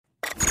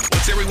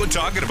everyone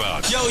talking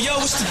about. Yo,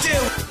 what's the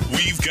deal?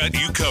 We've got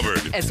you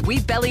covered. As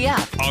we belly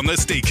up On the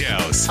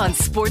Steakhouse. on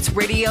Sports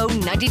Radio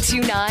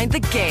 92.9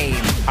 The Game.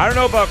 I don't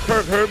know about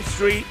Kirk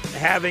Herbstreit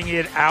having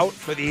it out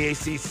for the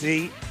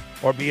ACC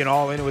or being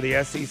all in with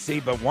the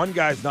SEC, but one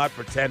guy's not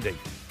pretending.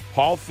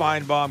 Paul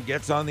Finebaum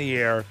gets on the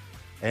air,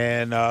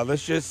 and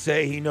let's just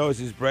say he knows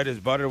his bread is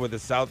butter with the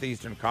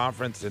Southeastern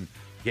Conference and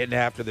getting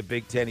after the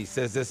Big Ten. He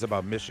says this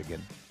about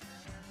Michigan.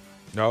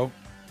 No?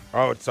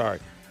 Oh, sorry.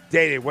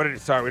 Sorry,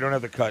 we don't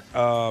have the cut.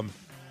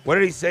 What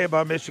did he say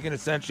about Michigan,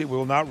 essentially? We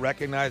will not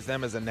recognize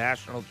them as a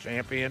national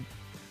champion.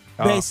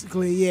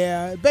 Basically,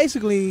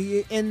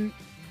 in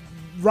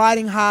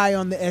riding high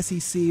on the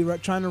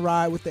SEC, trying to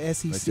ride with the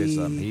SEC. Let's say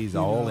something. He's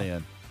all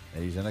in,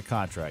 and he's in a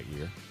contract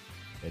year,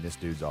 and this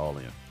dude's all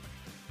in.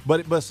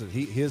 But listen,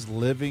 his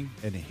living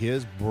and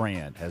his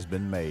brand has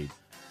been made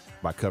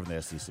by covering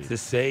the SEC. To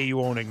say you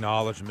won't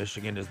acknowledge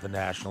Michigan as the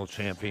national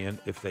champion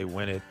if they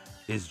win it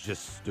is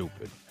just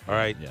stupid. All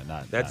right?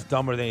 Yeah, That's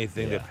dumber than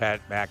anything that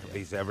Pat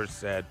McAfee's ever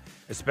said,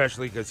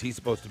 especially because he's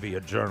supposed to be a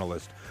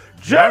journalist.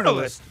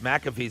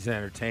 McAfee's an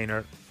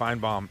entertainer.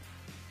 Finebaum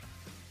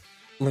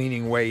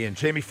leaning way in.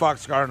 Jamie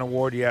Foxx got an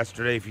award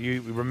yesterday. If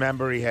you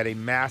remember, he had a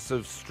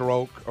massive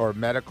stroke or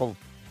medical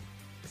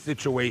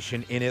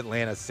situation in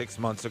Atlanta 6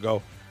 months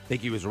ago. I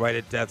think he was right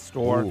at death's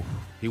door. Ooh,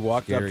 he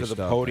walked up to the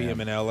podium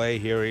man. in L.A.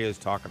 Here he is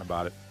talking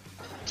about it.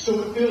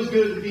 So it feels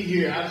good to be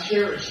here. I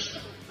cherish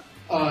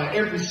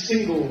every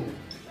single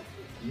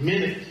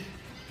minute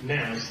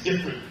now. It's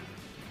different.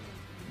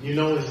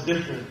 It's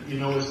different.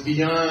 It's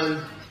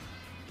beyond.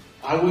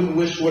 I wouldn't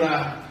wish what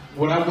I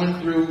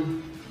went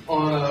through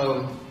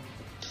on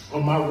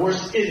my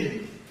worst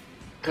enemy,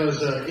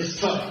 because it's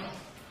tough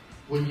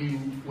when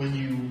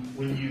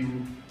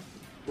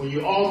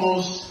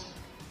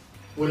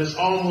it's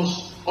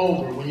almost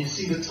over, when you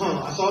see the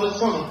tunnel. I saw the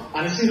tunnel.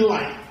 I didn't see the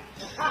light.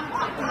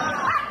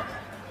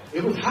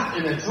 It was hot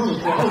in that tunnel,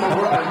 so I don't know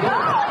where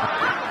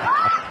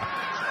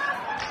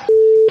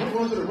I'm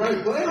going to the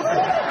right place.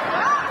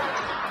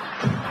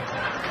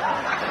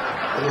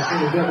 I see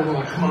the devil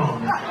going, come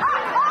on.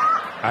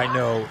 I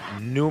know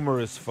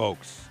numerous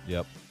folks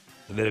Yep.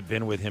 that have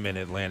been with him in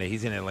Atlanta.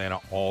 He's in Atlanta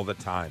all the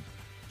time.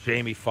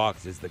 Jamie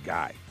Foxx is the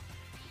guy.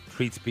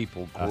 Treats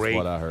people great. That's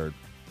what I heard.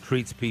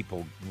 Treats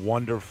people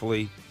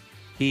wonderfully.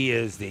 He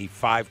is the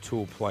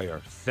five-tool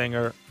player,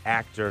 singer,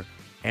 actor,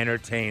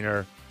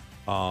 entertainer.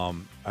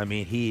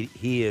 He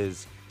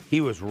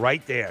was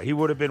right there. He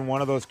would have been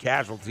one of those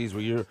casualties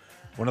where you're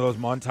one of those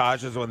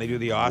montages when they do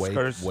the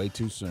Oscars. Way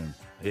too soon.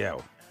 Yeah,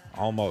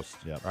 almost.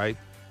 Yep. Right?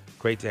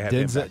 Great to have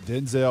him back.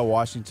 Denzel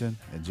Washington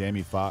and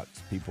Jamie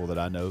Foxx, people that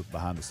I know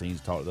behind the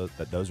scenes, talk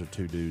that those are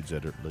two dudes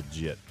that are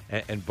legit.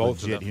 And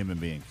both legit of them, human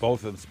beings.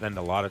 Both of them spend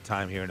a lot of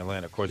time here in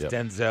Atlanta. Of course, Yep.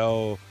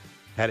 Denzel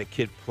had a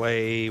kid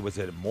play, was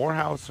it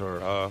Morehouse or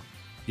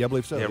Yeah, I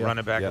believe so. Yeah,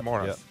 running back at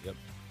Morehouse. Yep.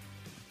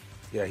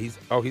 Yeah, he's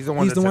the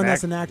one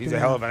that's an actor. He's a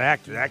hell of an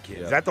actor, that kid.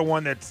 Yep. Is that the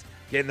one that's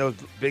getting those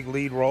big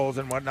lead roles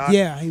and whatnot?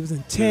 Yeah, he was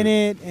in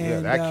Tenet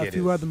and that a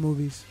few other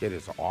movies. Kid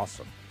is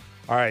awesome.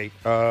 All right,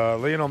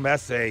 Lionel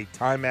Messi,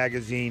 Time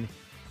Magazine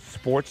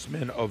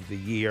Sportsman of the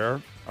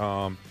Year.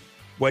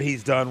 What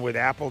he's done with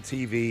Apple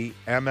TV,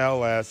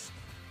 MLS,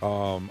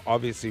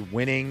 obviously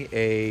winning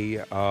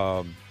a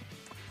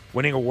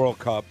World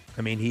Cup.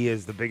 I mean, he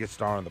is the biggest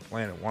star on the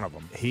planet, one of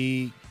them.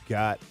 He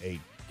got a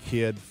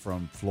kid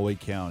from Floyd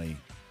County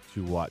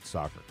to watch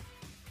soccer.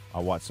 I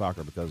watch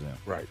soccer because of him.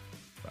 Right.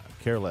 I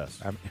care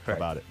less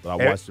about it, but I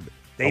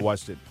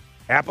watched it.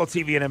 Apple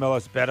TV and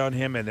MLS bet on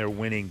him, and they're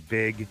winning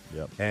big.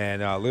 Yep.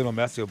 And Lionel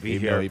Messi will be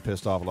Even here. though he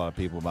pissed off a lot of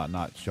people about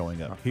not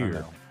showing up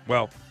here.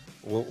 Well,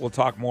 we'll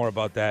talk more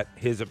about that.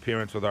 His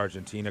appearance with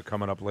Argentina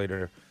coming up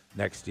later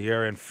next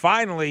year. And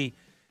finally,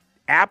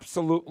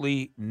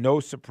 absolutely no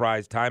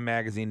surprise, Time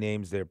Magazine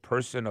names their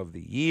Person of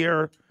the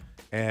Year.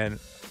 And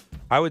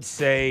I would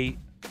say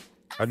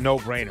a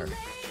no-brainer.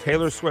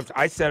 Taylor Swift,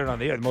 I said it on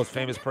the air, the most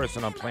famous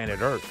person on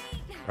planet Earth,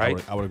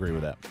 right? I would agree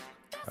with that.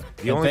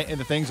 And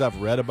the things I've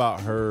read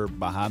about her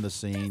behind the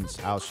scenes,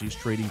 how she's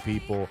treating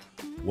people,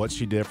 what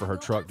she did for her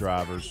truck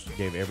drivers,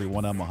 gave every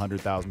one of them a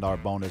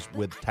 $100,000 bonus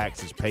with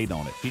taxes paid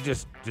on it. She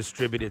just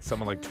distributed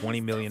something like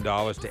 $20 million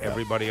to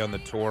everybody on the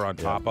tour on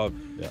top of.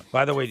 Yeah.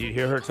 By the way, did you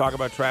hear her talk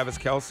about Travis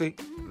Kelce?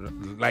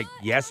 Like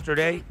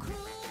yesterday?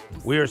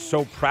 We are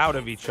so proud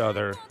of each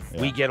other.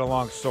 Yeah. We get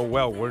along so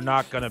well. We're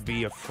not going to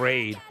be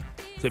afraid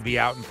to be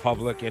out in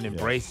public and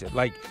embrace it.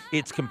 Like,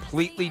 it's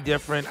completely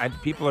different.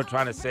 People are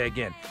trying to say,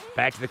 again,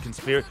 back to the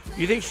conspiracy.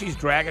 You think she's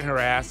dragging her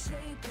ass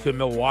to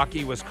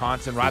Milwaukee,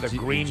 Wisconsin, rather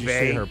Green Bay?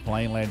 Did you see her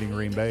plane landing in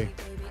Green Bay?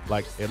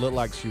 Like, it looked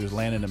like she was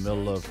landing in the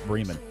middle of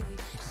Bremen.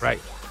 Right.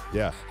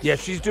 Yeah. Yeah,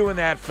 she's doing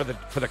that for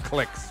the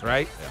clicks,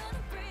 right? Yeah.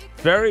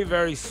 Very,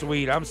 very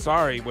sweet. I'm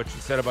sorry what she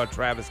said about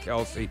Travis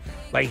Kelce.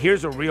 Like,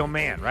 here's a real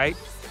man, right?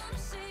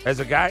 As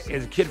a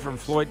kid from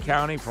Floyd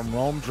County, from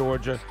Rome,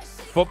 Georgia,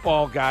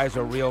 football guys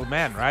are real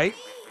men, right?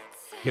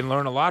 You can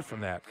learn a lot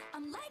from that.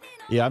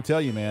 Yeah, I'm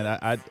telling you,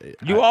 man.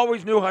 You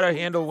always knew how to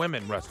handle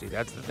women, Rusty.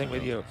 That's the thing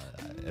with you.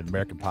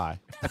 American Pie.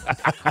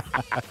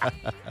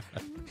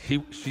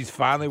 She's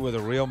finally with a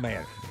real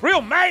man.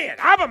 Real man.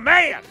 I'm a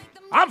man.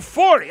 I'm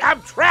 40.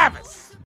 I'm Travis.